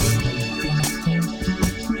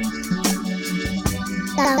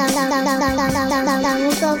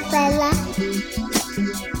Kamo Kaofela.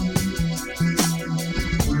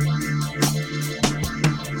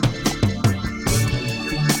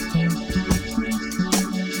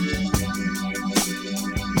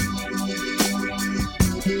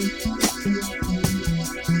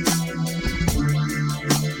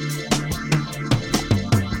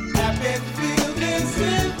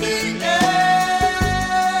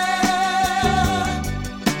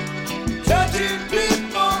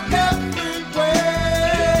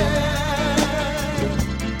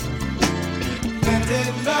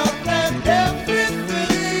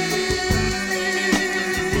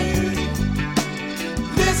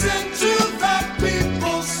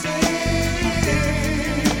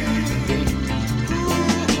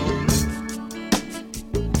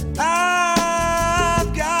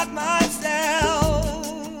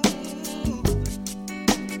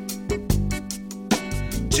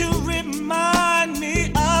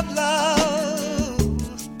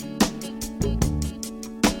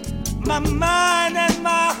 My mind and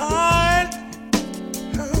my heart,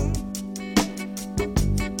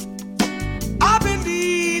 I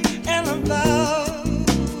believe in love,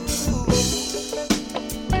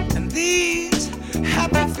 and these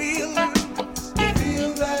happy feelings,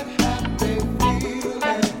 feel that happy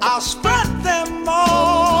feeling, I'll spread them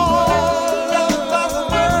all over the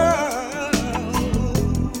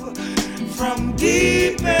world, from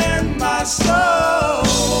deep in my soul.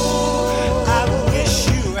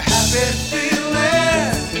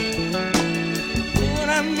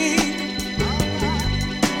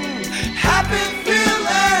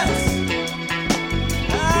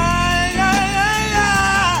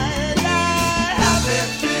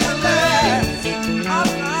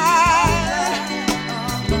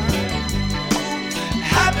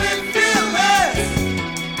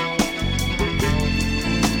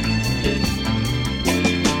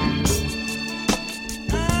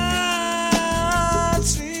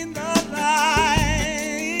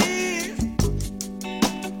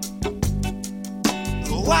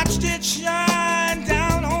 Watched it shine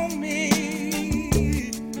down on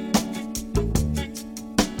me.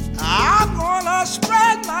 I'm gonna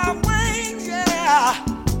spread my wings, yeah,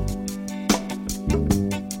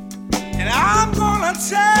 and I'm gonna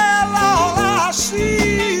tell all I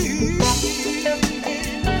see.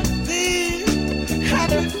 These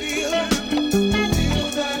happy feelings, feel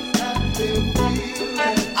that happy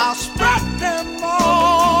feeling, I'll spread them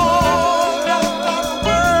all over the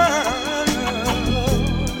world,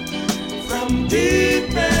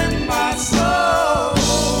 deep in my soul.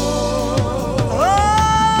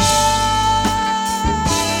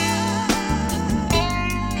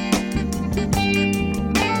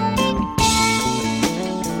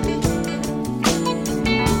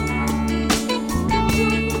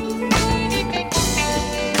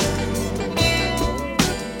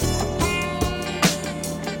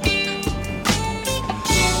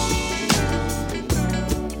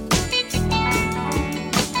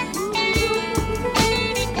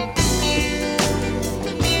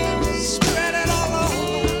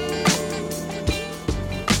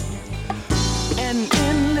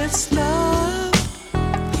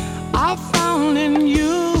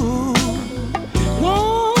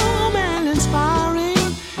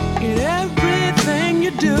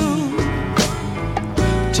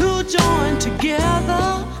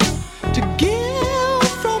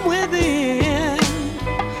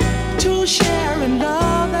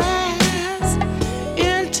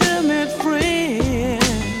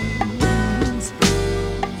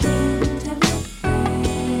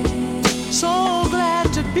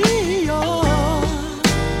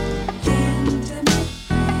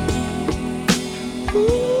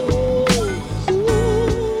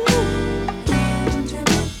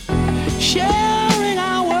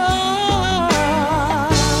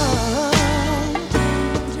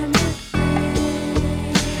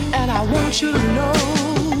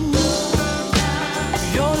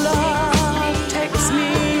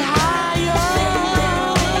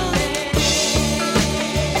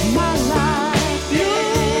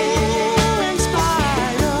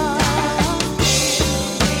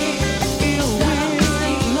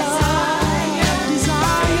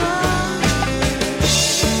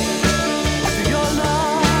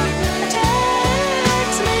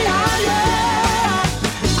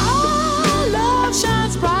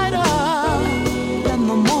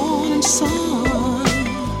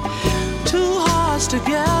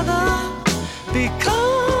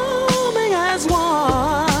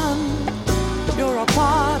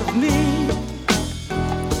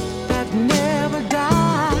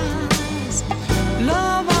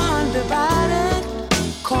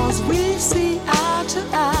 We see our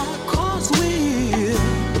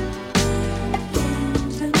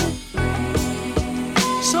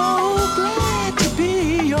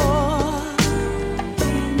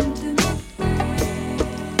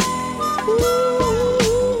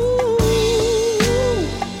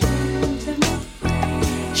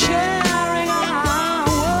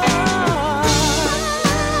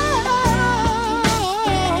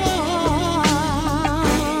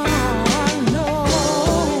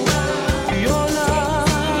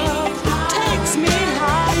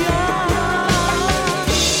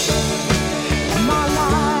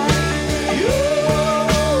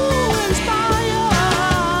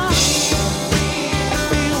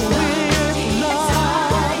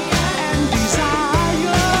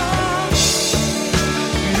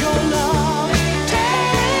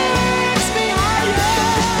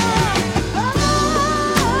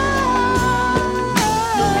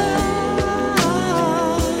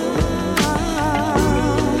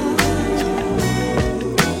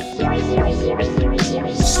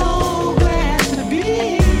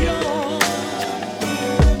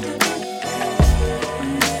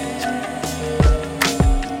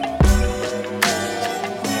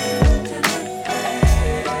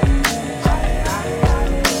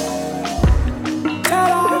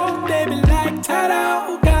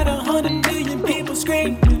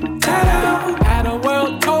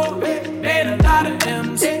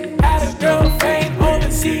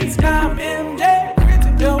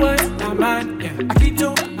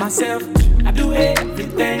I do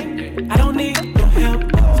everything. I don't need your help.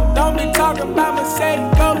 So don't be talking about my sake.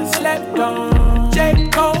 Go to slept on. J.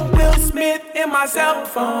 Cole, Will Smith in my cell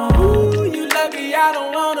phone. Ooh, you lucky I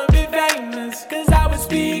don't wanna be famous. Cause I would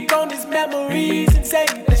speak on these memories and say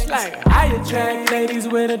it's like I attract ladies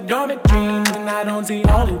with a dormant dream. And I don't see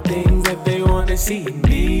all the things that they wanna see in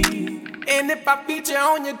me. And if I feature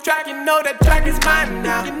on your track, you know that track is mine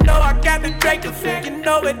now. You know I got the Drake effect, you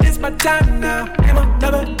know it is my time now. Am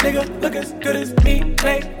another nigga look as good as me,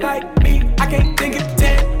 play like me. I can't think of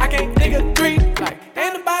 10, I can't think of 3. Like,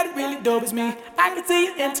 ain't nobody really dope as me. I can see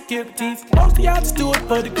your insecurities. Most of y'all just do it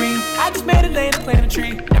for the green. I just made a lane and plant a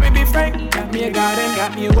tree. Let me be frank, got me a garden,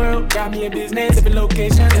 got me a world, got me a business, different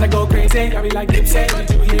locations. And I go crazy, I be like Dipset,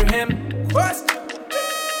 did you hear him? Question.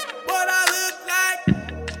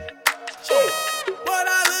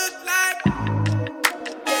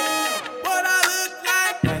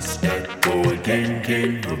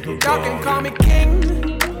 King of the y'all can call me king.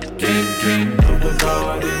 King of the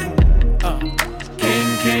garden.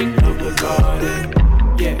 King of the garden.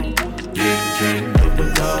 Yeah. King of the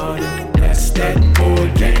garden. That's that boy.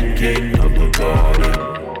 King of the garden.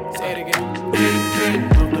 Say it again. King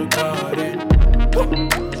of the garden.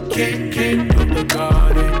 King of the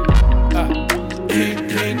garden.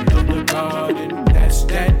 King of the garden. That's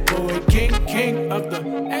that boy. King of the.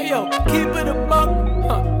 Hey yo, keep it a buck.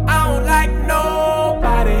 I don't like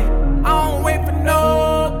nobody. I don't wait for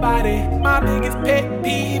nobody. My biggest pet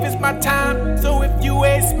peeve is my time. So if you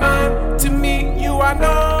waste mine, to me you are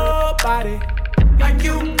nobody. Like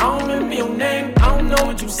you, I don't remember your name. I don't know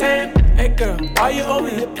what you saying. Hey girl, why you over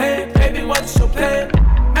here playing? Baby, what's your plan?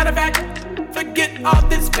 Matter of fact, forget all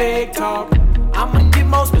this fake talk. I'ma get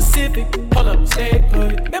more specific. Hold up, stay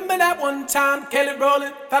put. Remember that one time Kelly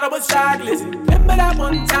rollin', thought I was shy glizzy. Remember that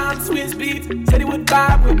one time Swiss Beats said he would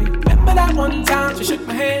vibe with me. Remember that one time she shook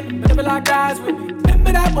my hand, but never locked eyes with me.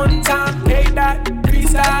 Remember that one time K-Dot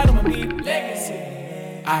freestyle on my beat. Legacy.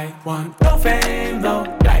 I want no fame though,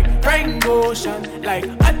 like Rainbow Ocean, like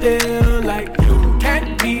Adele, like you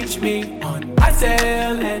can't reach me on my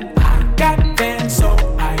cell. And I got fans, so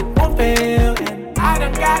I won't fail. And I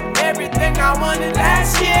done got everything I wanted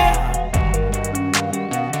last year.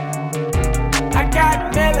 I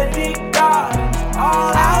got melody gardens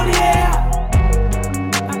all out here.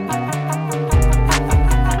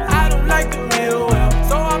 I don't like the real well,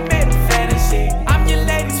 so I made a fantasy. I'm your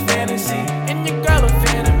lady's fantasy, and your girl a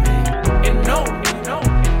fan of me. And no.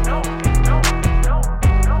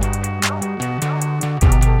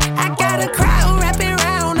 I got a crowd wrapping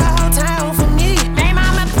around the whole town for me. Made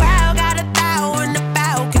mama proud, got a thou in the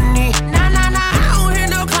balcony. Nah, I don't hear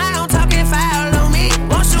no clown talking foul on me.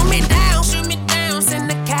 Won't shoot me down, send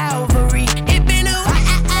the cavalry. It been a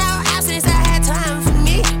while since I had time for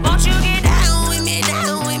me. Won't you get down with me,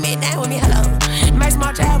 hello. Max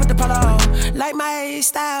March out with the polo. Like my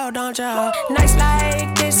style, don't ya? Nights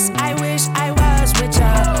like this, I wish I was with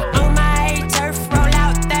ya. On my turf, roll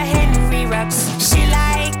out the Henry Rux. She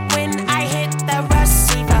like when I hit the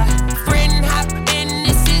receiver. Friend hop in,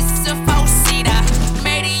 this is a four-seater.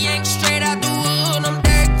 Made a yank straight out the wood, I'm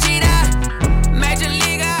Derek Jeter. Major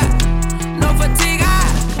leaguer, no fatigue.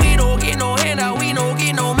 We don't get no handout, we know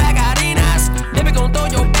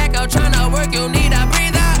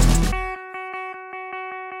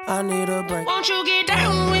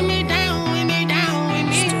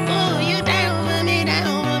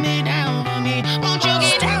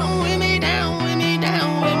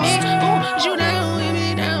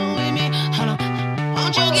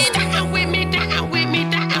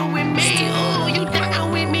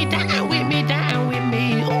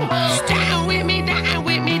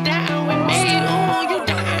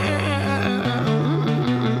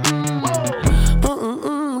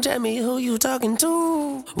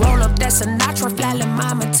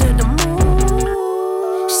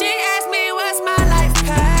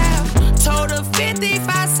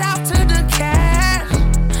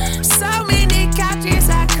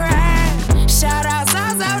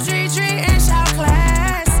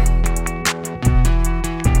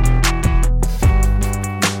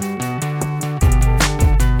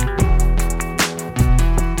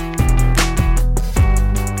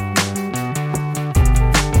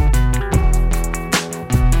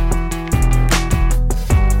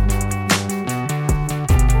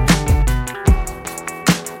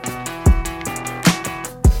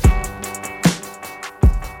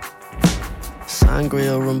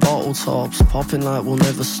sangria and bottle tops, popping like we'll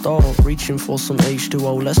never stop. Reaching for some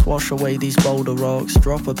H2O, let's wash away these boulder rocks.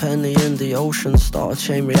 Drop a penny in the ocean, start a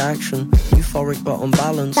chain reaction. Euphoric but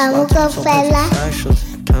unbalanced, Kamo Kaofela.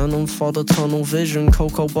 Canon for the tunnel vision,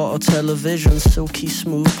 cocoa butter television, silky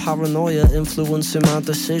smooth paranoia influencing my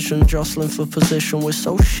decision, jostling for position. We're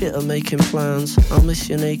so shit at making plans. I miss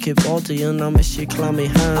your naked body and I miss your clammy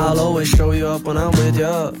hands. I'll always show you up when I'm with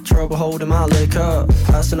ya, trouble holding my liquor,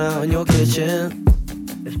 passing out in your kitchen.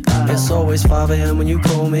 It's always 5 AM when you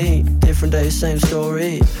call me, different day, same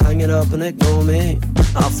story, hang it up and ignore me.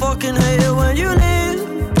 I fucking hate it when you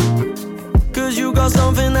leave, cause you got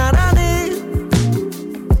something that I need,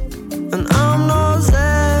 and I'm not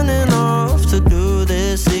zen enough to do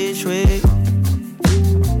this each week.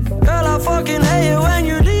 Girl, I fucking hate it when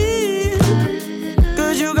you leave,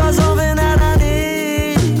 cause you got something that I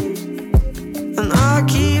need, and I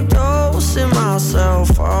keep dosing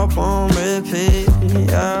myself up on repeat.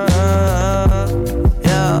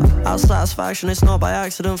 Our satisfaction, it's not by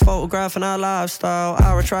accident, photographing our lifestyle.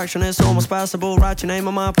 Our attraction is almost passable, write your name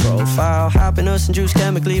on my profile. Happiness induced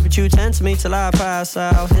chemically, but you tend to me till I pass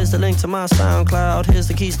out. Here's the link to my SoundCloud, here's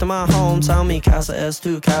the keys to my hometown. Me Casa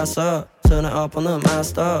S2 Casa, turn it up on the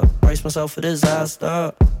master, brace myself for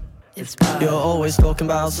disaster. You're always talking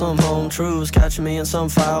about some home truths, catching me in some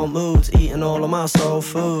foul moods, eating all of my soul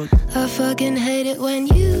food. I fucking hate it when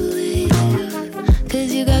you leave,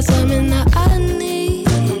 cause you got something that I need,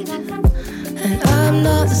 and I'm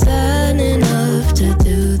not zen enough to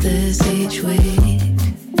do this each week.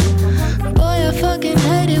 Boy, I fucking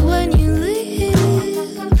hate it when you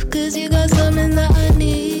leave, cause you got something that I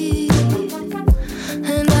need,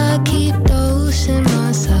 and I keep dosing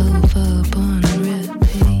myself up on repeat.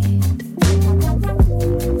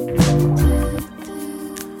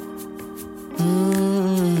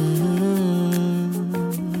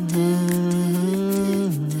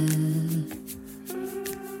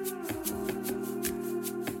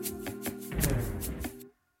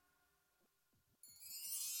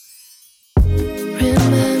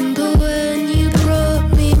 Remember when you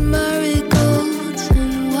brought me marigolds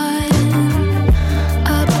and wine?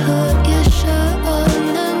 I put your shirt on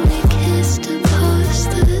and we kissed to pass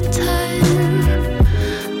the time.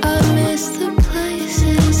 I miss the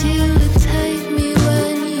places you would take me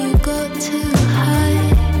when you got too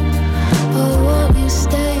high. Oh, won't you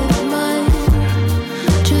stay with mine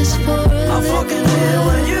just for a little? I fucking hate it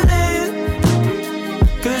when you leave,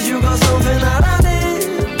 cause you got something that I need,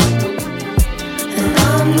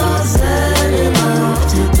 I'm not zen enough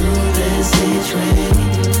to do this each week.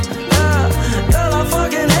 Yeah, girl, I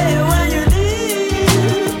fucking hate it when you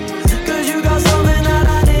leave, cause you got something that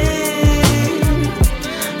I need,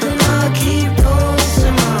 and I keep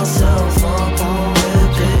dosing myself up on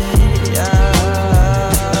repeat. I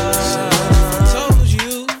told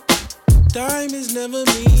you, diamonds never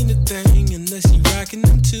mean a thing unless you're rocking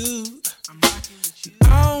them too. I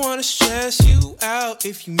don't wanna stress you out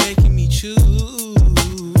if you making me choose.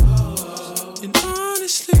 And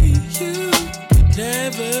honestly, you could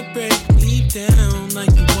never break me down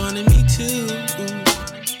like you wanted me to.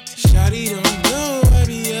 Shawty don't know I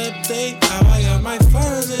be up late, how I got my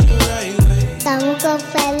funds in the right way. Kamo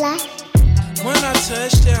Kaofela. When I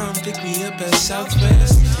touch down, pick me up at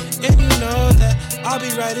Southwest, and you know that I'll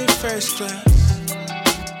be right in first class.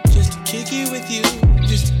 Just to kick it with you,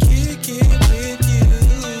 just to kick it with you.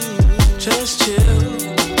 Just chill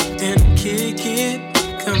and kick it.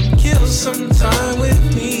 Come kill some time with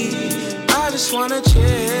me. I just wanna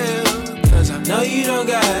chill, cause I know you don't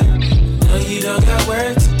got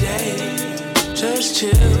work today. Just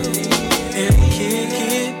chill and kick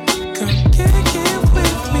it. Come kick it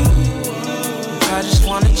with me. I just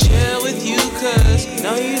wanna chill with you, cause I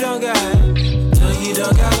know you don't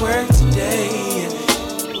got work today.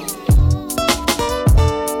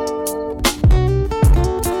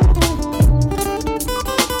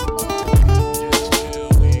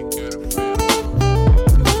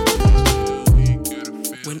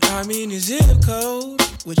 I'm in your zip code,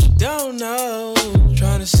 what you don't know,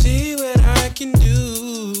 trying to see what I can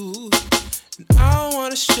do. And I don't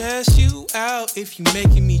wanna stress you out if you're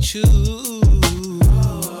making me choose.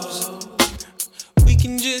 We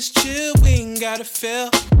can just chill, we ain't gotta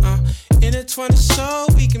fail. In a 20 so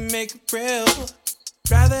we can make it real.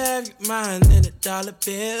 Rather have your mind than a dollar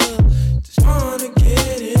bill. Just wanna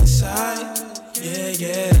get inside,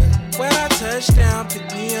 yeah. When I touch down, pick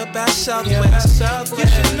me up at Southwest. You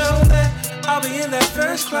should know that I'll be in that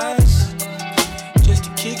first class, just to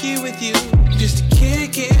kick it with you, just to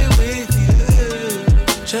kick it with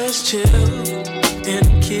you. Just chill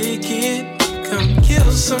and kick it. Come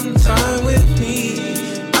kill some time with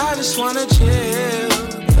me. I just wanna chill,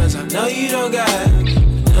 don't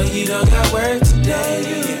got work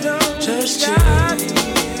today. Just chill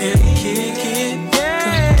and kick it.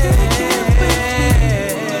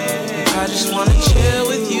 I just wanna chill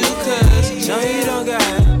with you, cause no, you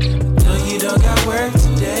don't got work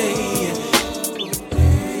today.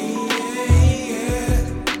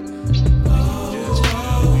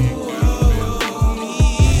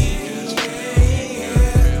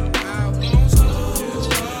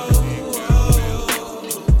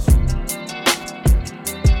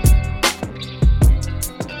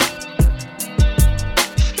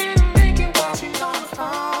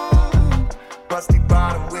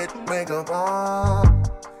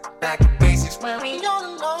 Back to basics when we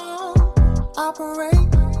don't know. Operate.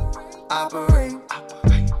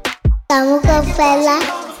 Kamo Kaofela.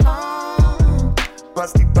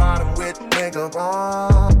 Rusty bottom with mega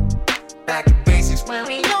bomb. Back to basics when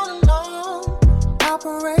we don't know.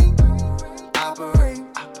 Operate.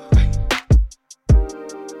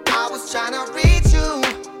 I was trying to reach you.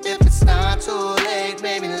 If it's not too late,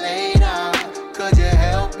 maybe later. Could you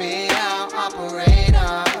help me out,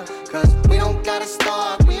 operator? Cause we don't gotta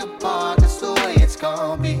start, we apart, that's the way it's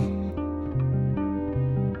gonna be.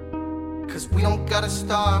 Cause we don't gotta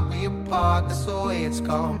start, we apart, that's the way it's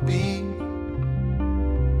gonna be.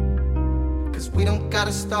 Cause we don't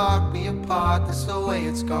gotta start, we apart, that's the way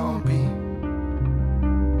it's gonna be.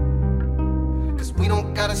 Cause we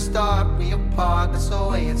don't gotta start, we apart, that's the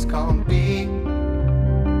way it's gonna be.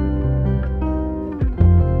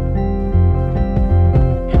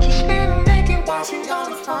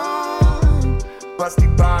 Rusty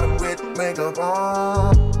bottom with mega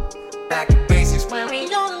bomb. Back to basics when we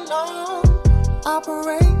don't know.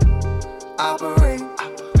 Operate.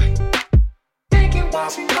 Thinking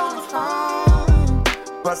what we on the phone.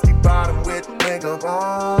 Rusty bottom with mega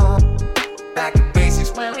bomb. Back to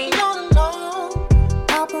basics when we don't know.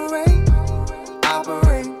 Operate.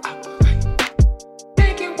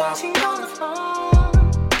 Thinking what we on the phone.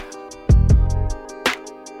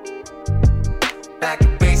 Back to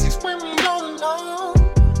basics when we don't know.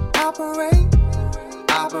 Operate.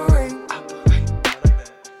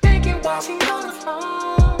 Thinking while she on the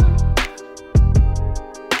phone.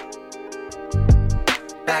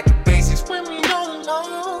 Back to basics when we don't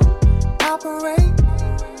know. Operate.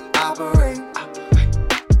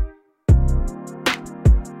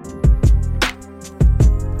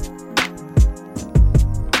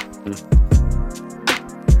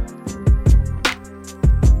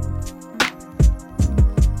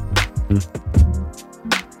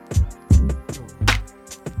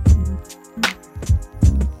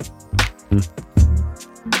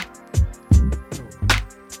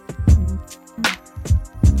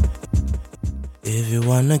 If you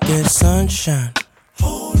wanna get sunshine,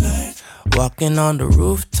 moonlight. Walking on the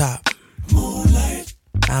rooftop, moonlight.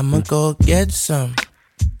 I'ma go get some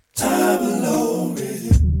time alone with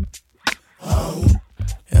you.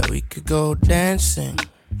 Yeah, we could go dancing,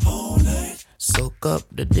 moonlight. Soak up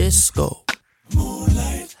the disco,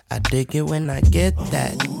 moonlight. I dig it when I get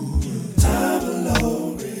that time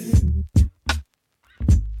alone with you.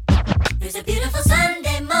 It's a beautiful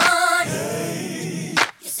Sunday morning. Hey.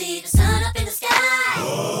 You see the sun up in the sky.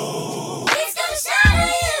 Oh. It's gonna shine on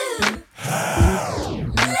you. How?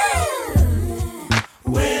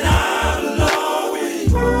 When I'm alone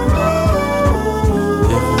with you.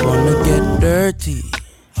 If you wanna get dirty,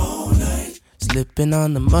 all night. Slipping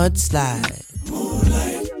on the mudslide,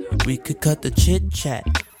 moonlight. We could cut the chit chat.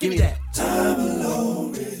 Give me that time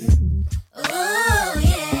alone with you. Oh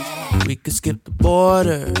yeah. We could skip the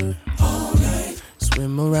border, all night.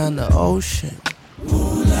 Swim around the ocean,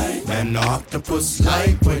 moonlight. Man, the octopus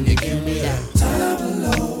like when you give me that time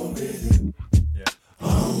alone with you.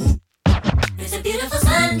 It's a beautiful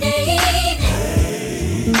Sunday evening.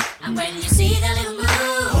 Hey. And when you see the little moon,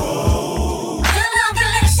 oh. You know I'm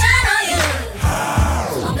gonna let it shine on you. How?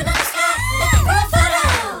 So open up the sky, let the world photo.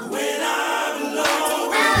 When I'm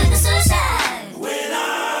alone, out in the sunshine. When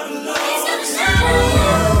I'm alone, it's gonna shine on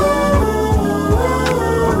you.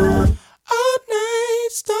 All night,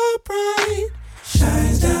 star bright,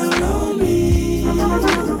 shines down on me.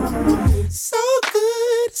 So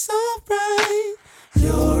good, so bright,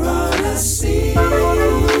 you're all I see. At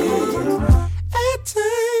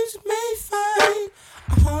times may find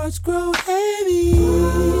our hearts grow heavy.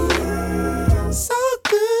 So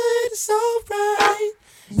good, so bright,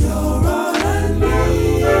 you're all I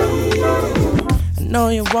need. I know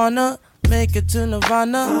you wanna make it to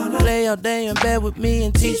Nirvana. Play all day in bed with me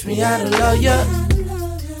and teach me how to love ya.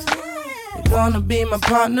 You wanna be my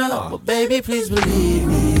partner, but baby, please believe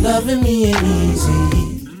me, loving me ain't easy.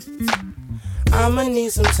 I'ma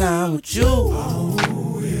need some time with you.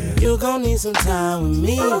 You gon' need some time with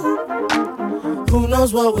me. Who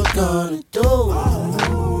knows what we're gonna do?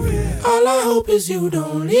 All I hope is you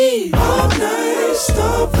don't leave. All night,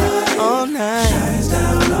 stop right. All night, shines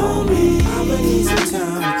down on me. I'ma need some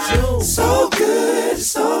time with you. So good,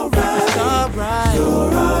 it's alright. It's alright.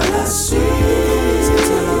 You're all I see. Need some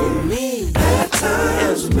time with me. At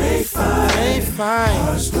times we may find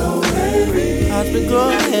hearts grow heavy. Hearts be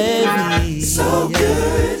growing heavy. So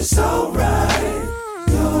good, it's alright.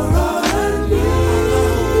 You're all I need.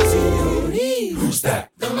 Who's that?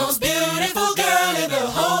 The most beautiful girl in the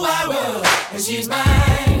whole wide world, and she's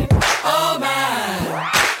mine, oh mine.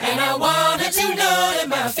 And I want her to know that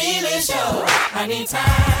my feelings show. I need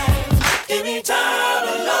time, give me time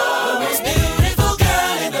alone. The most beautiful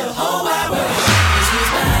girl in the whole wide world, and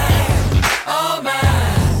she's mine, oh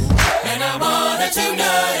mine. And I want her to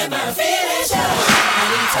know that my feelings show. I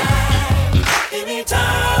need time, give me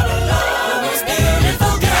time alone. The most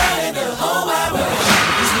beautiful girl in the whole wide world,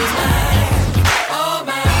 and she's mine, oh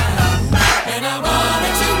mine. And I want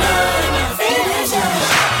her to know that my feelings show.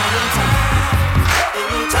 I need time, give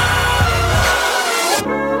me time alone.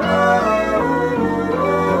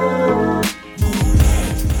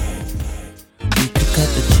 We could cut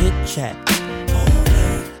the chit chat.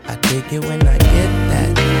 I dig it when I get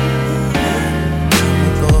that. I'ma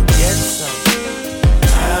go get some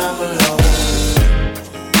time alone.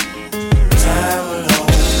 Time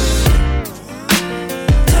alone.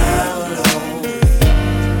 Time alone.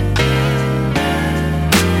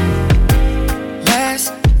 Last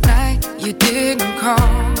night you didn't call,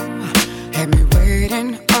 had me waiting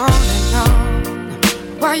all night long.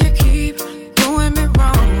 Why you keep doing me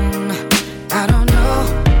wrong? I don't know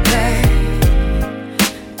that,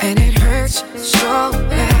 and it hurts so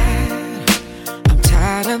bad. I'm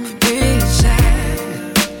tired of being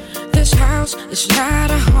sad. This house is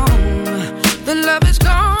not a home. The love is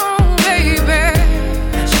gone, baby.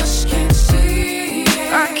 I just can't see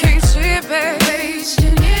it. I can't see it, baby.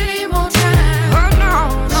 Wasting any more time. Oh no,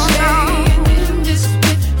 no, no. Staying in this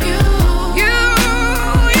with you.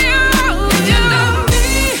 You love me.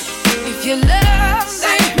 If you love,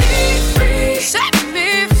 set me free. Set me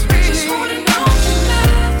free. Just holding on to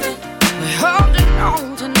nothing. We're holding on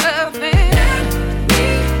to nothing.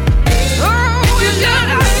 Oh, you love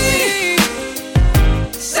me.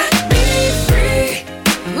 Set me free.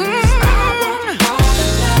 I won't hold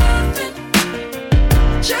nothing.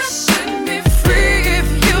 Just set me free if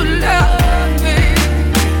you love me.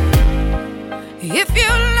 If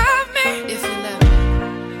you love me. If you love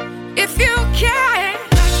me. If you care,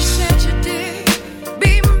 like you said you did,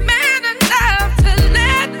 be man enough to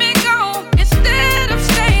let me go instead of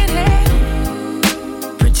staying there,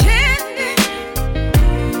 pretending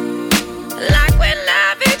like we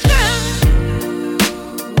love each other,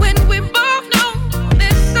 when we both know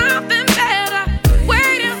there's something better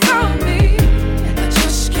waiting for me. I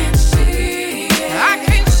just can't see it. I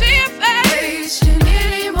can't see it, babe. Wasting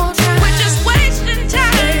any more time. We're just wasting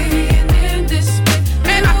time. Staying in this bed.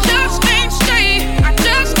 And I just can't stay. I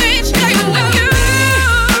just can't stay with you.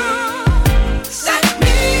 Set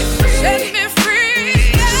me free. Set me free.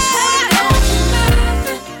 Just holding on to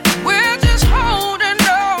nothing. We're just holding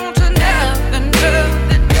on to nothing,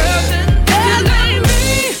 nothing, nothing. If you love me,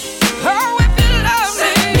 oh, if you love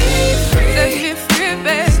me, set me free,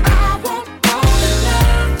 babe. I won't hold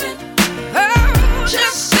nothing. Oh,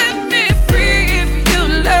 just set me free if you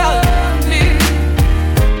love me.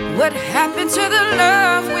 What happened to the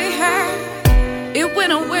love we had? It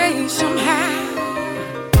went away somehow.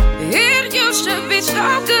 It used to be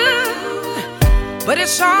so good, but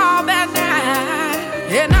it's all bad now.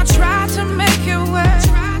 And I tried to make it work.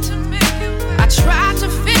 I tried to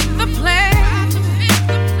fit the plan.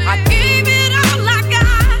 I gave it all I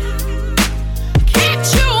got. Can't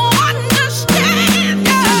you understand? If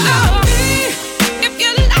you love me, if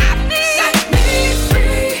you love me, set me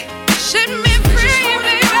free. Set me free,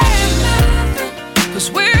 baby. 'Cause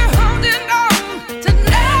we're holding on to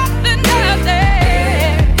nothing,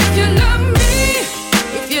 nothing. If you love me,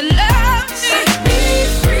 if you love me, set me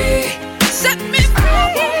free. Set me free.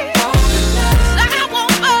 I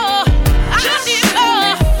won't hold nothing. I need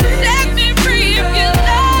love.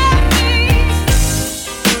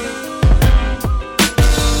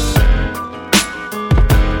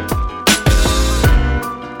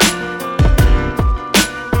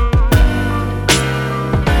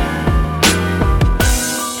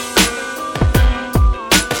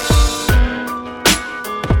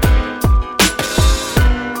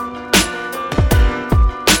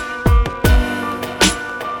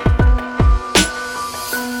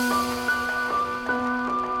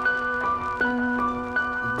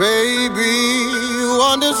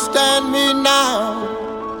 understand me now.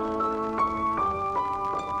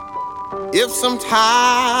 If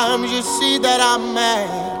sometimes you see that I'm mad,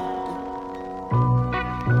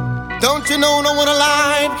 don't you know no one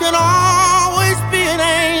alive can always be an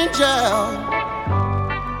angel.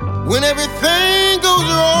 When everything goes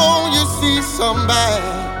wrong, you see some bad.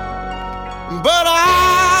 But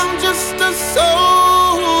I'm just a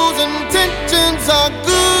soul whose intentions are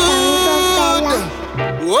good.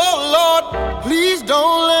 Oh Lord, please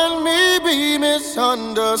don't let me be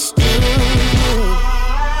misunderstood.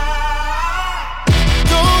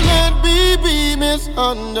 Don't let me be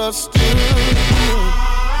misunderstood.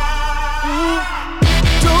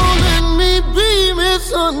 Don't let me be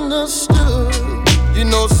misunderstood. You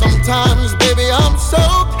know sometimes, baby, I'm so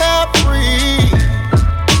carefree,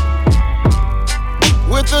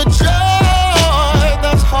 with a joy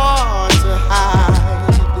that's hard to hide.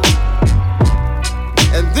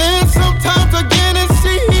 And then sometimes again it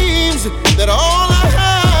seems that all I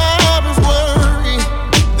have is worry.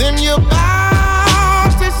 Then you're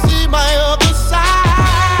bound to see my other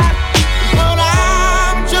side. But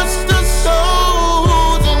I'm just a soul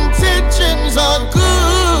whose intentions are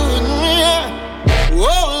good. Yeah.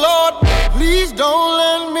 Oh Lord, please don't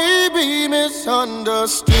let me be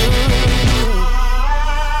misunderstood.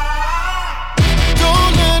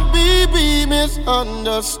 Be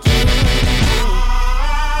misunderstood.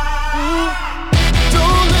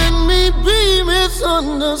 Don't let me be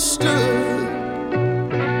misunderstood.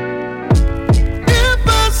 If I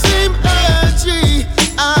seem edgy,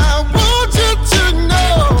 I want you to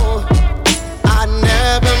know I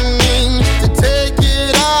never mean to take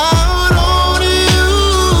it out on you.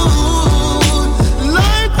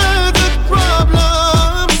 Life has its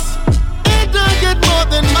problems, and I get more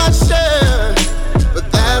than my share.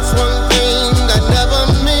 That's one thing I never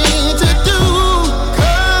mean to do,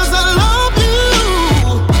 'cause I love you.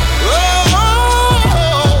 Oh,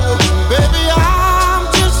 baby, I'm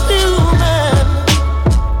just human.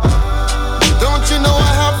 Don't you know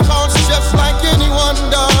I have faults just like anyone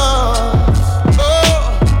does? Oh,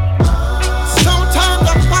 sometimes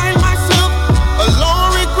I find myself alone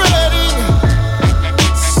regretting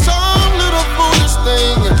some little foolish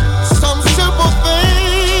thing, some simple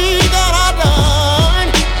thing that I done.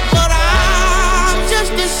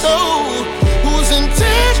 Soul whose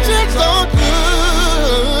intentions are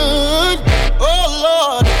good. Oh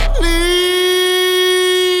Lord, please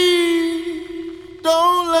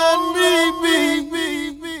don't let me be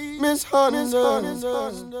misunderstood.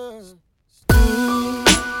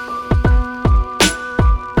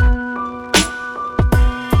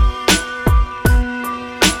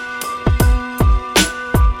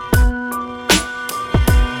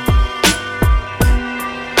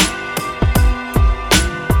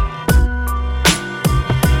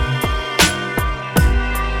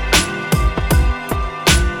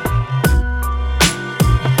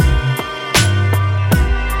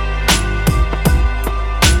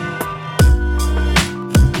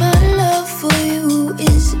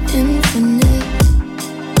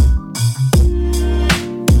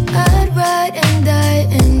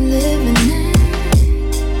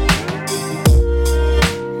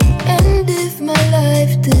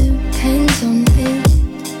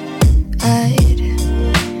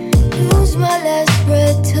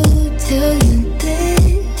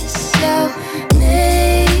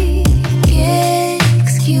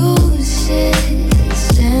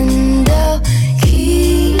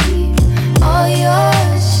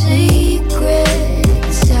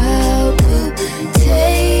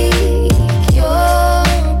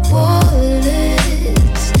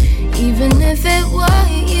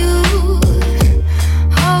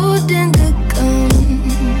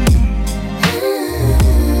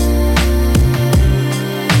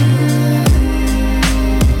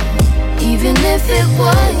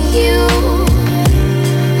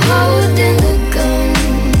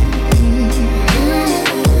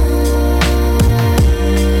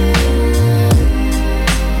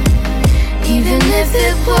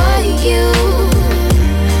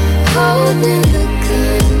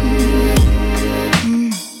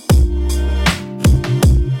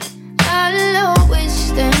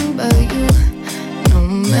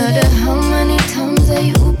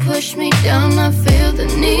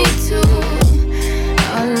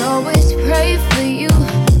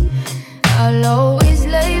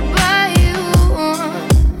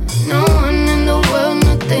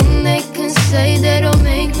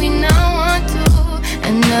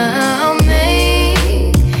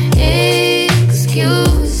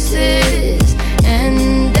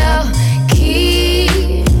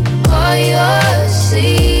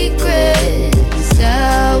 Secrets I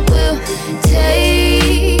will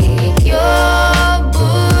take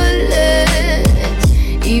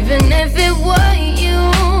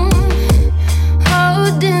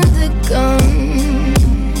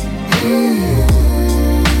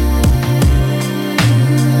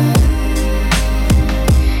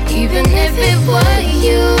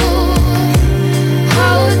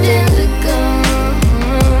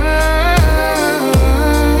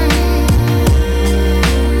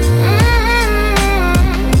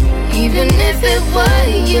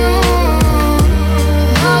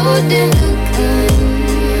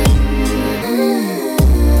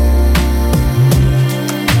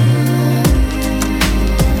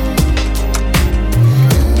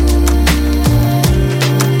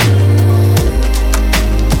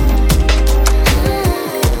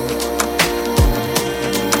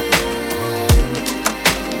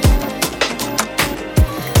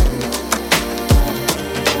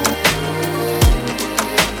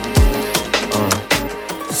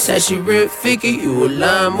Say she real freaky, you a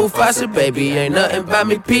lime Mufasa, baby. Ain't nothing about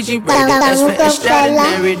me PG rated. That's for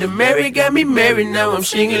extraordinary. The Mary got me married, now I'm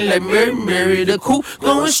singing like Mary. The cool,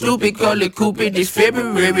 going stupid, call it Cupid. This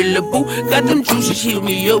February, La Boo. Got them juices, heal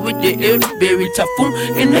me up with the elderberry. Typhoon,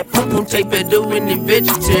 and that pum pum tape better when they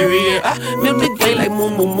vegetarian. I milk the game like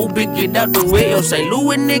moo, big get out the way. Oh, St.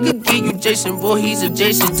 Louis nigga, give you Jason, boy, he's a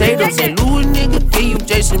Jason Tatum. St. Louis nigga, give you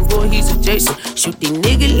Jason, boy, he's a Jason. Shoot these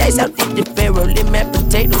nigga lights out in the barrel in my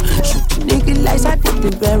potato. Shoot these nigga lights out in the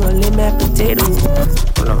barrel in my potato.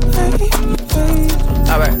 Hold on.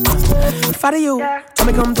 Alright. Follow you. Tell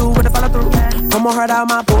me come through with the follow through. One more heart out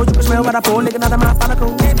my pores, you can smell what I pour, nigga, out of my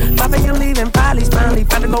follicles. Papa, you leaving, Polly's finally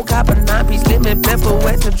about to go cop a 9-piece limit, pepper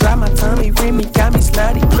wet to dry my tummy, Remy got me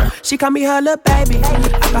slutty. She call me her little baby,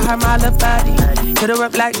 I call her my little body. Hit her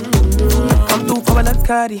up like, come through for a little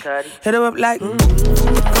cutty. Hit her up like, come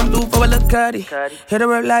through for a little cutty. Hit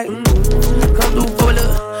her up like, come through for a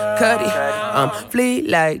little cutty. Fleet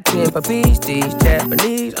like 10 puppies, these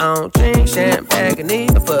Japanese. I don't drink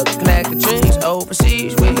champagne, I fuck a clack of drinks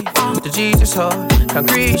overseas with the Jesus heart.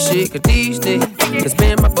 Concrete shit, cause these niggas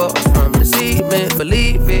been my boss from the cement,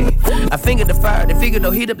 believe it. I fingered the fire, they figured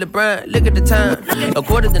they'll heat up the brine. Look at the time,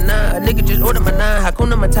 8:45. A nigga just ordered my 9,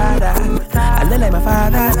 Hakuna Matata. I look like my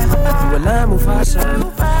father, you a lime Mufasa.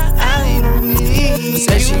 I don't believe.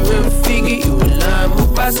 Say she real figgy, you a lime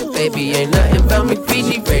Mufasa. Baby, ain't nothing about me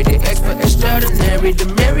PG rated, X for extraordinary. The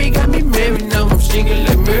Mary got me married, now I'm singing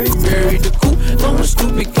like Mary. The cool, going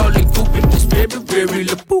stupid, call it Cupid. This February,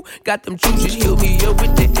 La Boo. Got them juices, heal me up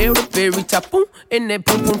with the elderberry. Typhoon, and that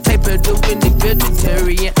pum pum tape better when they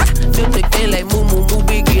vegetarian. I built the game like moo,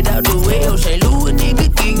 big get out the way. Oh, St. Louis nigga,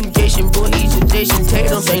 give you Jason, boy, he's a Jason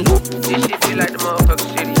Tatum. St. Louis, this shit feel like the motherfucking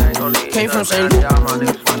city, I ain't gon' let. Came from St. Louis, all my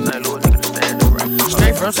niggas from St. Louis, niggas stand up right.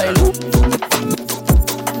 Straight from St. Louis.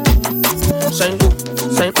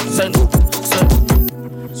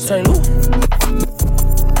 St. Louis.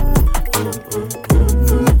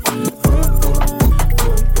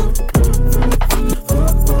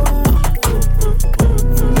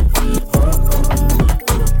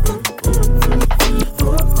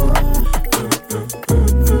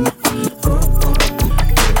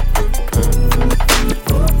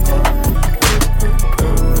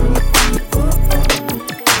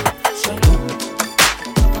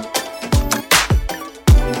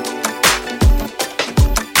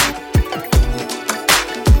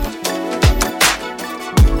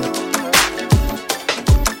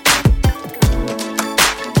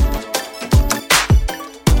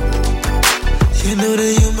 You know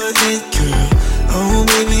that you my it girl. Oh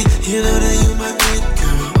baby, you know that you my it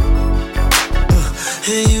girl.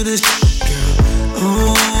 Hey, you the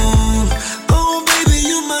girl. Oh baby,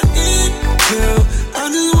 you my it girl. I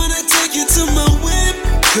just wanna take you to my whip,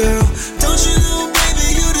 girl. Don't you know,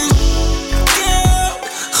 baby, you the girl.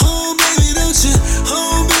 Oh baby, don't you?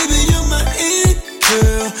 Oh baby, you're my it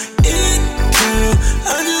girl. It girl.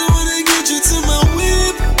 I just wanna get you to my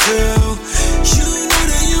whip, girl. You know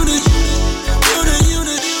that you the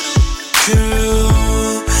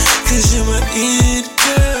girl, 'cause you're my it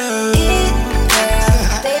girl. It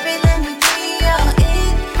girl, baby, let me be your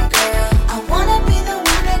it girl. I wanna be the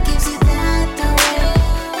one that gives you that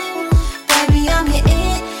thrill. Baby, I'm your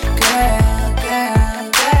it girl, girl.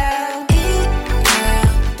 It girl,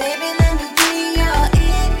 baby, let me be your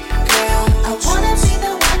it girl. I wanna be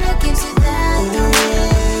the one that gives you that thrill.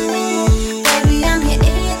 Baby, I'm your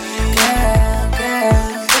it girl.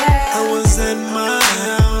 I was at my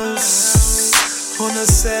house on a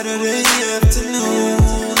Saturday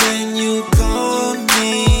afternoon, and you called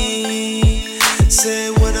me, said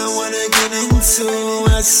what I wanna get into.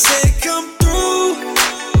 I said come through,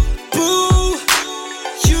 boo.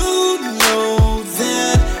 You know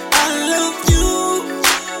that I love you.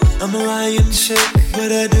 I'm a lion chick,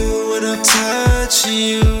 but I do when I'm touching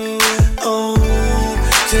you. Oh,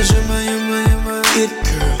 'cause you're my it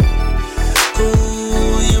girl.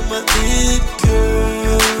 Oh, you're my it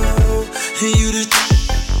girl. And you the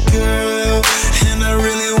girl, and I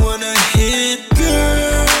really wanna hit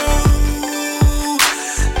girl.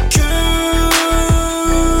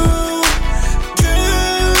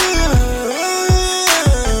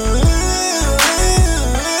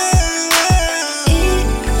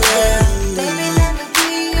 Baby, let me be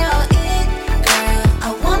your it girl. I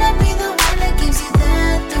wanna be the one that gives you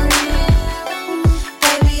that thrill.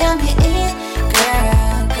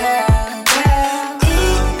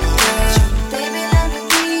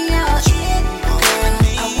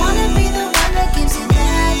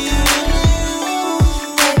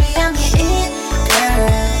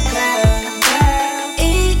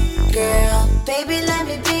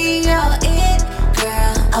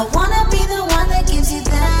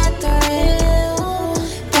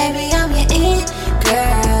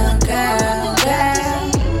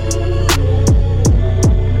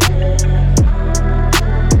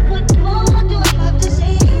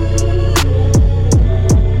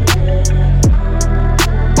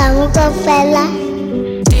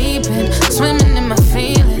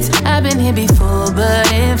 before,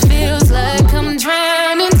 but it feels like I'm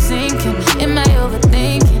drowning, sinking. Am I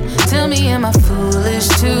overthinking? Tell me, am I foolish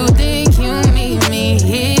to think you meet me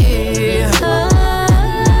here?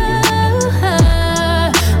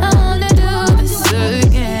 I wanna do this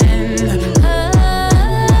again.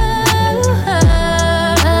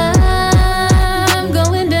 I'm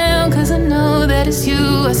going down 'cause I know that it's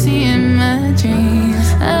you I see in my dreams.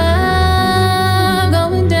 I'm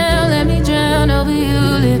going down, let me drown over you,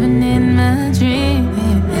 living in my dreams.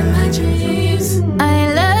 In my dreams, I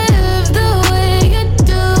love the way you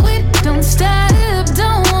do it. Don't stop,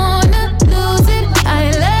 don't wanna lose it. I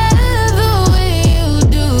love the way you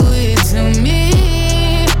do it to me.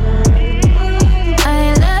 I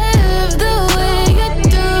love the way you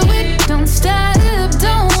do it. Don't stop,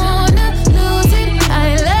 don't wanna lose it. I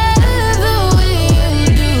love the way you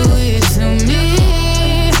do it to me.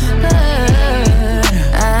 But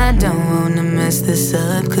I don't wanna mess this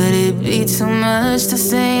up. Could it be too much to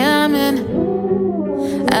say I'm in?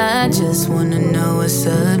 I just wanna know what's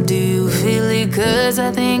up. Do you feel it? 'Cause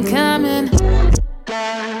I think I'm in.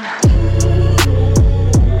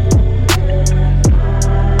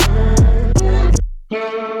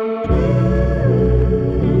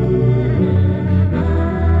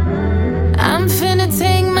 I'm finna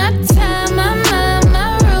take my time, my mind, my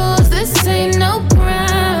rules. This ain't no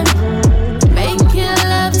crime. Making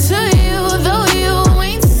love to you, though you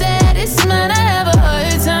ain't said it's mine. I have a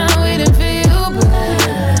hard time waiting for you,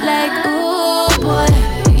 like, ooh boy,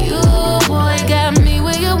 you boy got me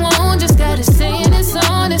where you want. Just gotta say it, it's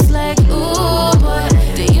on. It's like, ooh boy,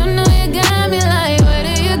 do you know you got me like, where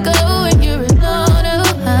do you go when you're alone?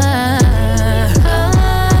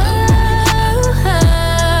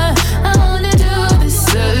 I wanna do this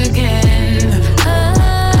again.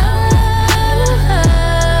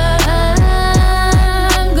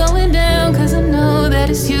 I'm going down 'cause I know that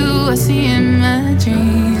it's you I see in my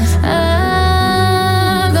dreams.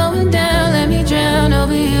 I'm going down, let me drown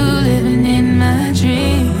over you, living in my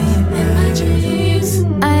dreams. In my dreams,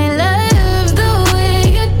 I love the way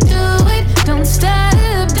you do it. Don't stop,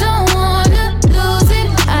 don't wanna lose it.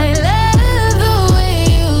 I love the way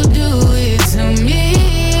you do it to me.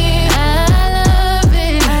 I love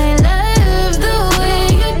it. I love the way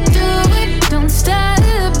you do it. Don't stop,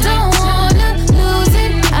 don't wanna lose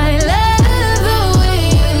it. I love the way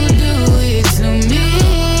you do it to me.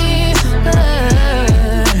 But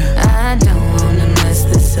I don't wanna mess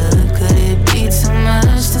this up. Could it be too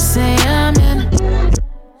much to say I'm in?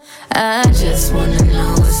 I just wanna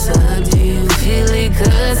know what's up. Do you feel it?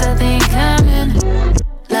 'Cause I think I'm in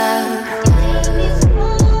love.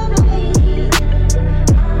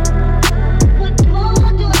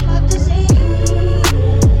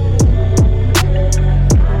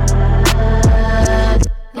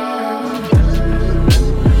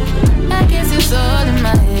 I guess it's all in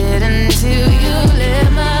my head until you let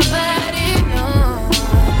my body know.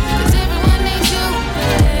 'Cause everyone needs you,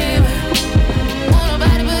 baby. Won't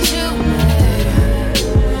nobody but you, baby.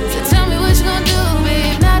 So tell me what you gonna do,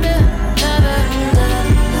 babe. Nada, nada, nada.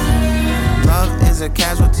 Love is a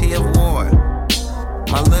casualty of war.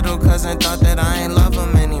 My little cousin thought that I ain't love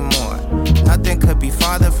him anymore. Nothing could be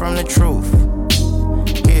farther from the truth.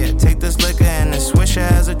 Here, take this liquor and the swisher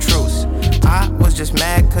as a truce. I was just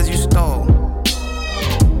mad 'cause you stole.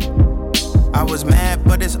 I was mad,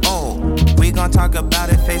 but it's old. We gon' talk about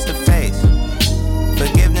it face to face.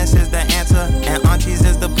 Forgiveness is the answer, and aunties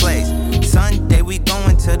is the place. Sunday we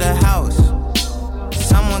going to the house.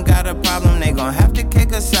 Someone got a problem, they gon' have to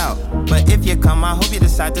kick us out. But if you come, I hope you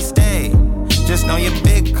decide to stay. Just know your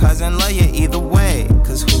big cousin love you either way.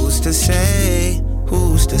 'Cause who's to say,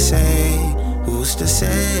 who's to say, who's to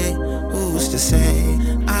say, who's to say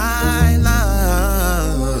I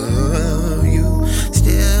love you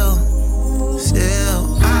still, still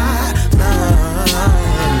I love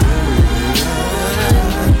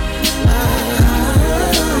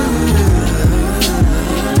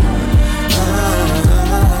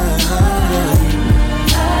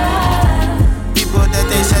people that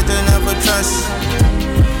they said to never trust.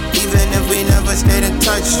 Even if we never stayed in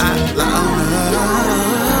touch, I love you.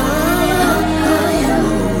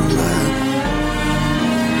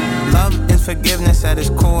 Love is forgiveness at its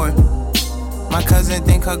core. My cousin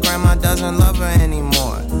think her grandma doesn't love her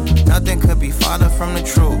anymore. Nothing could be farther from the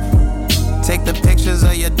truth. Take the pictures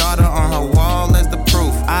of your daughter on her wall as the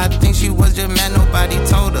proof. I think she was just mad nobody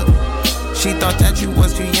told her. She thought that you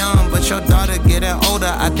was too young, but your daughter getting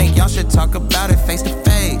older. I think y'all should talk about it face to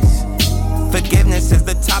face. Forgiveness is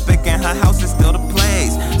the topic and her house is still the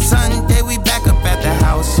place. Sunday we back up at the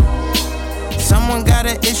house. Someone got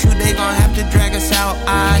an issue, they gon' have to drag us out.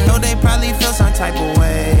 I know they probably feel some type of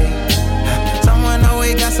way.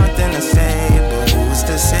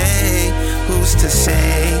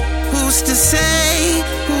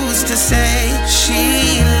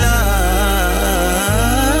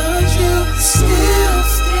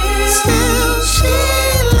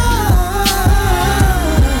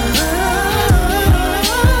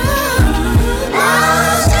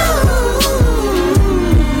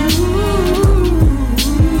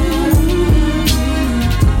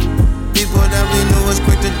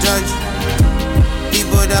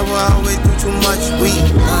 too much. We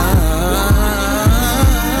love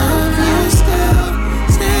you still.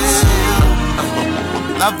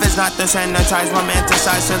 Love is not the sanitized,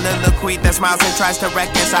 romanticized soliloquy that smiles and tries to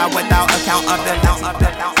reconcile without account of the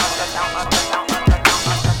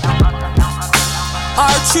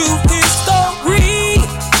Our true history,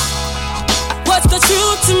 what's the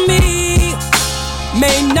truth to me,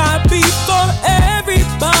 may not be for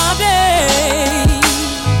everybody.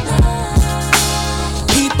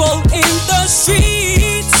 People in the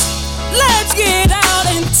streets, let's get out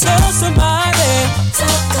and tell somebody.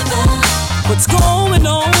 Talk about what's going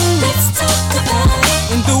on. Let's talk about it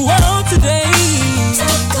in the world today.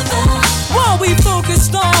 Talk about what we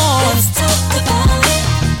focused on. Let's talk about it.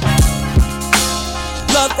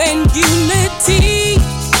 Love and unity,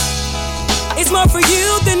 it's more for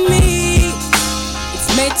you than me. It's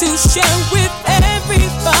made to share with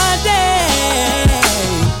everybody.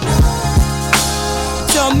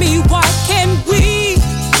 Tell me why can't we?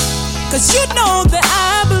 'Cause you know that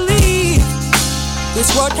I believe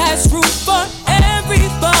this world has room for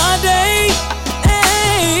everybody.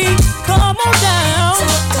 Hey, come on down,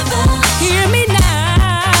 hear me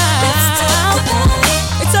now.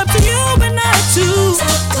 It's up to you and I too.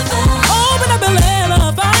 Open up and let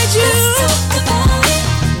love find you.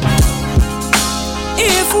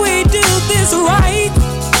 If we do this right,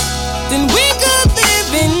 then we could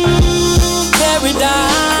live in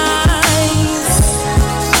paradise.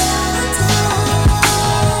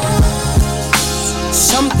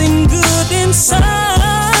 Something good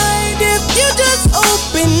inside if you just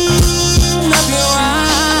open up your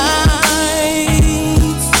eyes.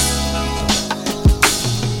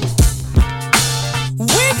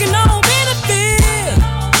 We can all benefit.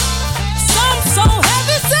 Some so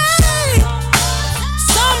heavy say,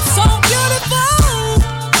 some so beautiful.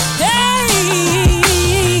 Hey,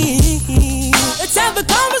 let's have a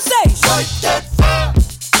conversation.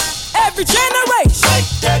 Every generation,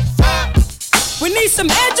 we need some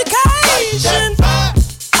education.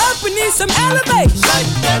 Up, we need some elevation.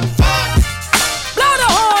 Blow the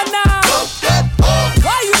horn now.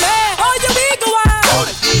 Why you mad? Oh, your ego out.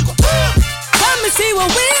 Come and see what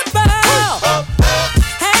we're about.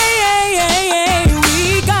 Hey, hey, hey, hey, we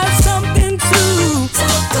got something to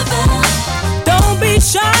talk about. Don't be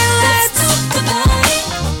shy, let's talk about it.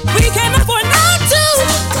 We can't afford not to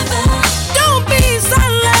talk about. Don't be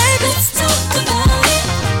silent, let's talk about it.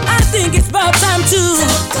 I think it's about time to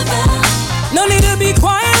talk about. No need to be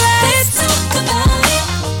quiet, let's talk about it.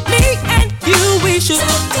 Me and you, we should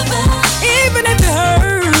talk about. Even if it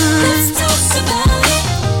hurts, let's talk about it.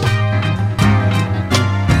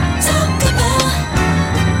 Talk about.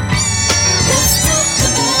 Let's talk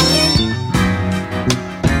about it.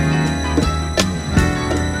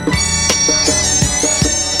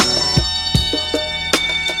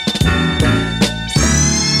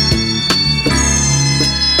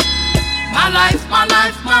 My life, my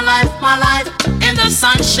life, my life, my life in the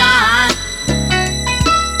sunshine.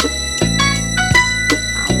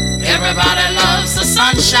 Everybody loves the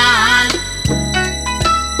sunshine.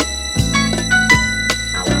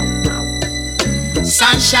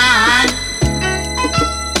 Sunshine.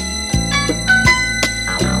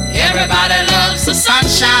 Everybody loves the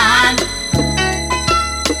sunshine.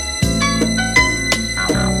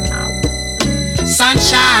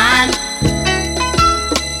 Sunshine.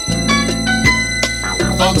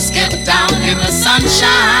 Folks get down in the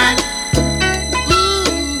sunshine.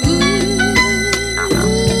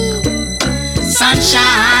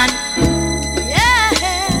 Sunshine. Yeah.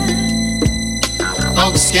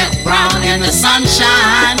 Folks get brown in the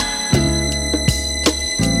sunshine.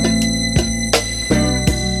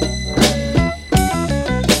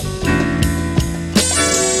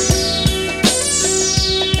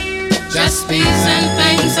 Just bees and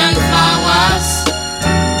things and flowers.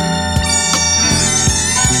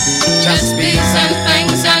 Just bees and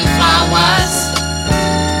things and flowers.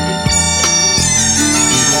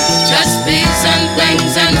 Just bees and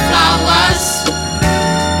things and flowers.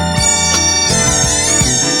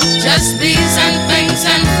 Just bees and things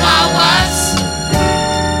and flowers.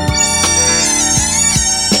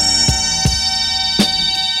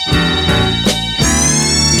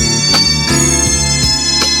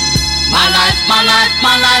 My life, my life,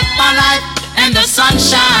 my life, my life in the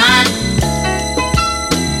sunshine.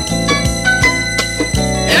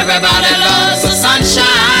 Everybody loves the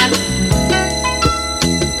sunshine.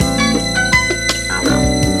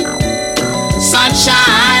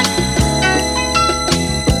 Sunshine.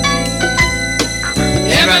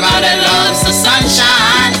 Everybody loves the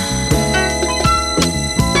sunshine.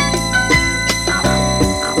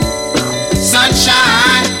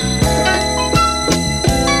 Sunshine.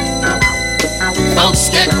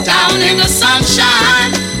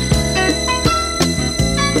 sunshine.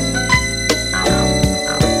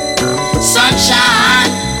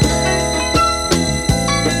 Sunshine.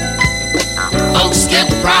 Folks get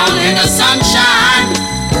brown in the sunshine.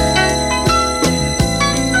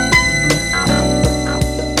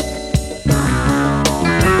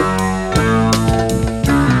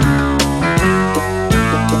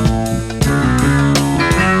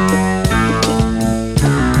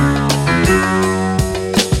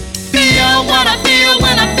 Feel what I feel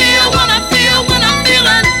when I feel what I feel when I'm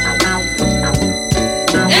feeling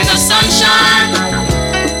in the sunshine.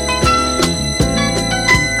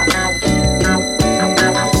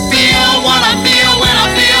 Feel what I feel when I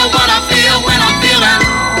feel what I feel when I'm feeling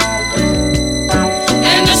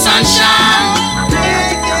in the sunshine.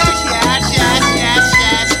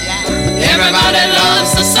 Everybody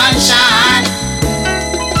loves the sunshine.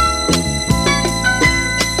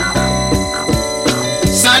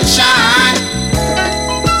 Sunshine.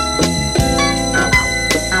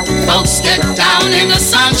 Folks get down in the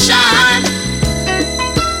sunshine.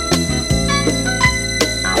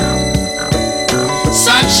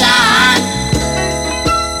 Sunshine.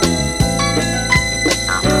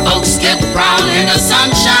 Folks get brown in the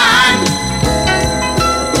sunshine.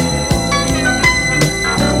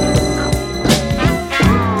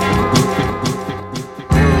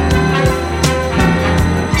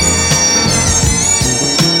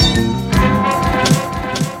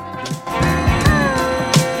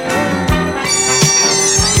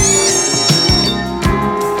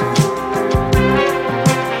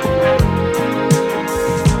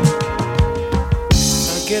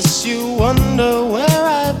 Guess you wonder where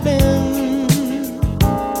I've been.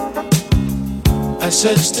 I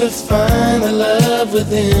searched to find the love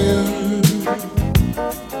within.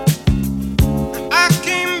 I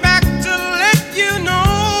came back to let you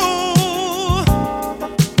know.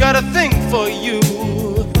 Got a thing for you,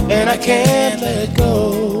 and I can't let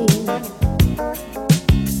go.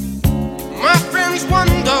 My friends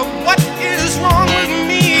wonder what is wrong with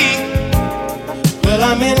me. Well,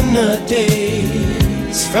 I'm in a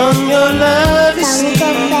daze from your love, you see.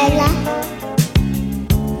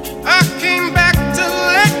 I came back to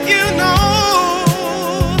let you know.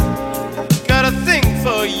 Got a thing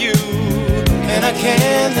for you, and I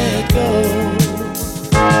can't let go.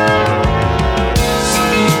 Some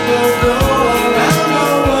people go around the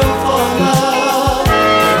world for love,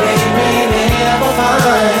 and they may never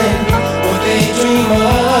find what they dream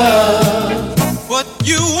of. What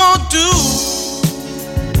you won't do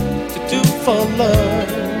to do for love.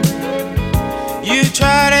 You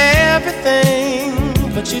tried everything,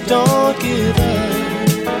 but you don't give up.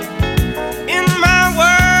 In my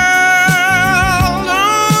world,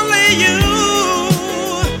 only you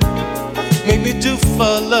make me do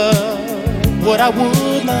for love what I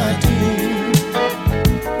would not do.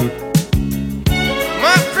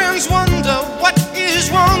 My friends wonder what is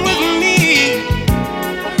wrong with me.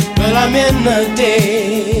 Well, I'm in a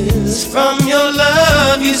daze from your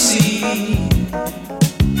love, you see.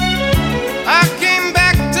 I came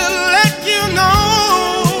back to let you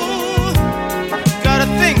know. Got a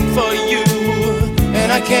thing for you,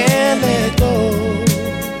 and I can't let go.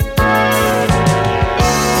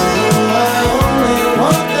 Oh, I only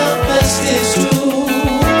want the best, it's true.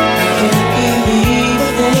 I can't believe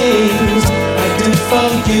the things I do for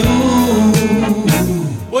you.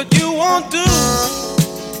 What you won't do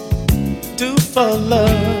for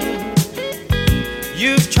love.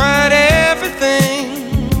 You've tried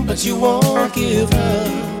everything, but you won't give up.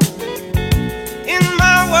 In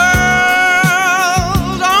my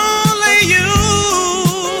world, only you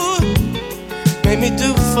made me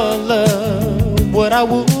do for love what I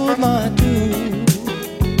would not do.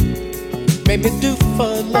 Made me do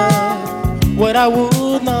for love what I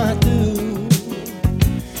would not do.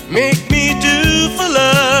 Make me do for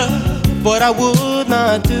love what I would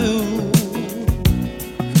not do.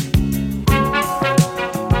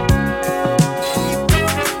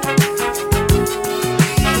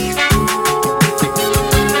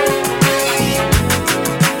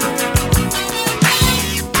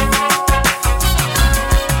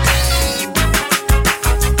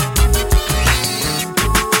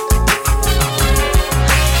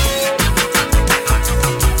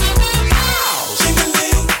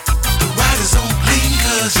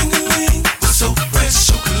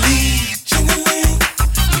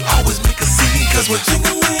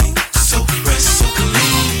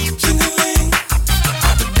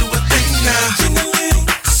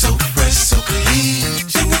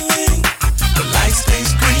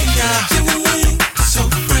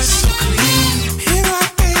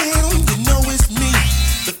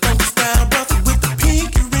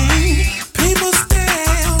 Pink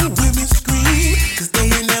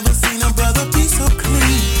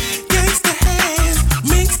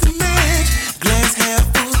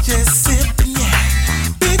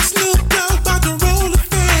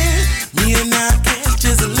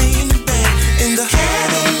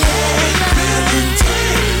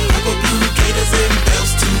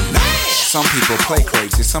play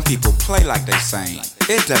crazy, some people play like they sane.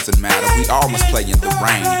 It doesn't matter, we all must play in the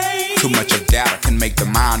rain. Too much of data can make the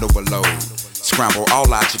mind overload. Scramble all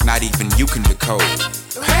logic, not even you can decode.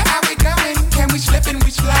 Where are we going? Can we slip and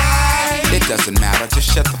we slide? It doesn't matter,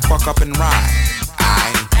 just shut the fuck up and ride.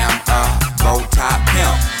 I am a bow-tie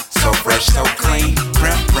pimp, so fresh, so clean,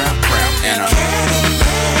 prim, prim, prim, and a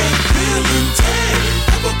Cadillac, real and tight,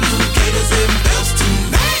 purple blue gators and bells to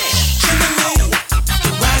match. Jingling,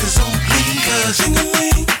 the ride is on clean, cause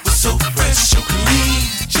jingling, we're so fresh, so clean.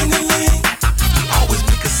 Jingling, we always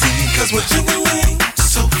make a scene, cause we're jingling,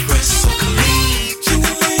 so fresh, so clean.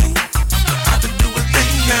 Jingling, I can do a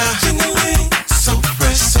thing now. Jingling, so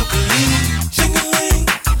fresh, so clean. Jingling,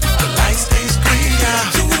 the light stays green now.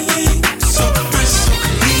 Jingling, so fresh, so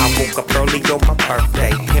clean. I woke up early on my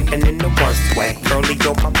birthday, pimpin' in the worst way. Early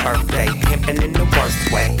on my birthday, pimpin' in the worst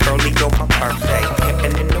way. Early on my birthday,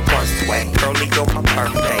 pimpin' in the worst way. Early on my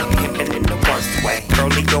birthday, pimpin' in the worst way.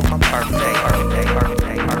 Early on my birthday,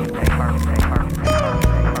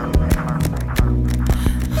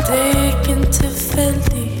 Det er ikke en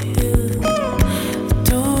tilfældighed.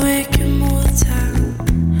 Du ikke modtager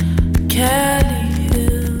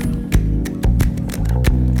kærlighed.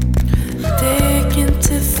 Det er ikke en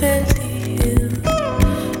tilfældighed.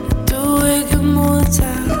 Du ikke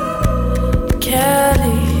modtager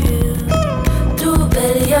kærlighed. Du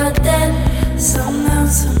vælger den som navn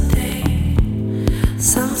som dag.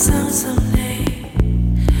 Som dag.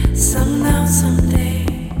 Som navn som dag.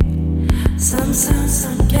 Som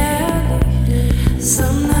kærlighed.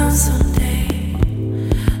 Som navn som dag.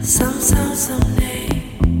 Som dag.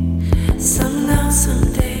 Som navn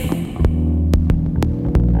som dag.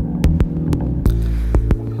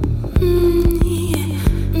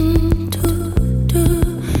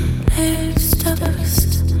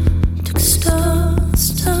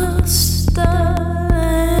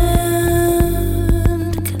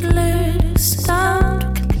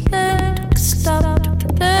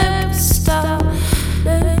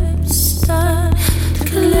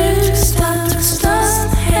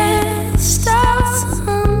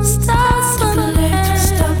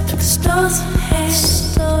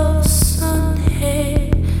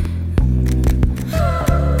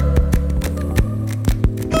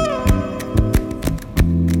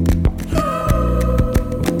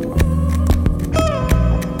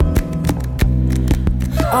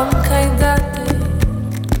 Omkring dig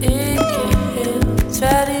det ikke helt.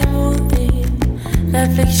 Tværtimod en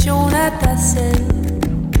refleksion af dig selv.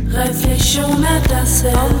 Refleksion af dig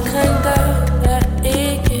selv. Omkring dig er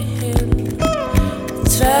ikke helt.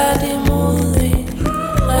 Tværtimod en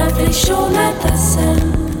refleksion af dig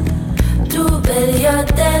selv. Du vælger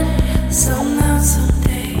den som navn som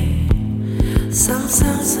dag. Som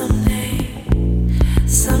dag.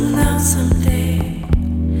 Som navn som dag.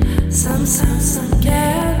 Som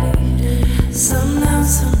kærlighed. Som navn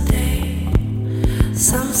som dag.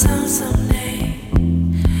 Som dag.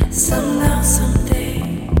 Som navn som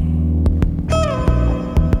dag.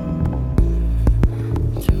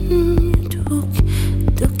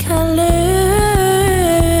 Du kan løbe.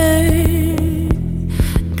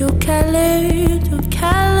 Du kan løbe. Du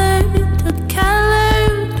kan løbe. Du kan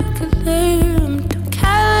løbe. Du kan løbe. Du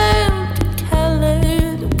kan løbe. Du kan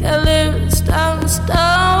løbe. Du kan løbe. Stå.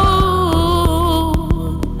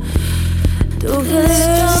 Du kan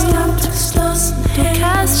stå, du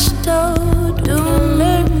kan stå,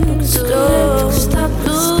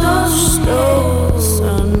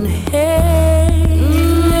 sådan her.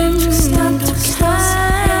 Du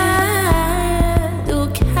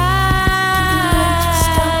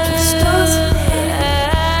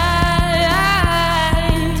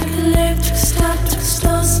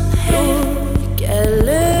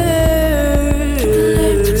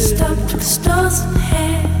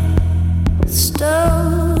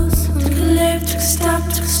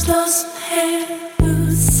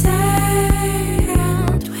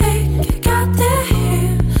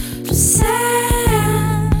say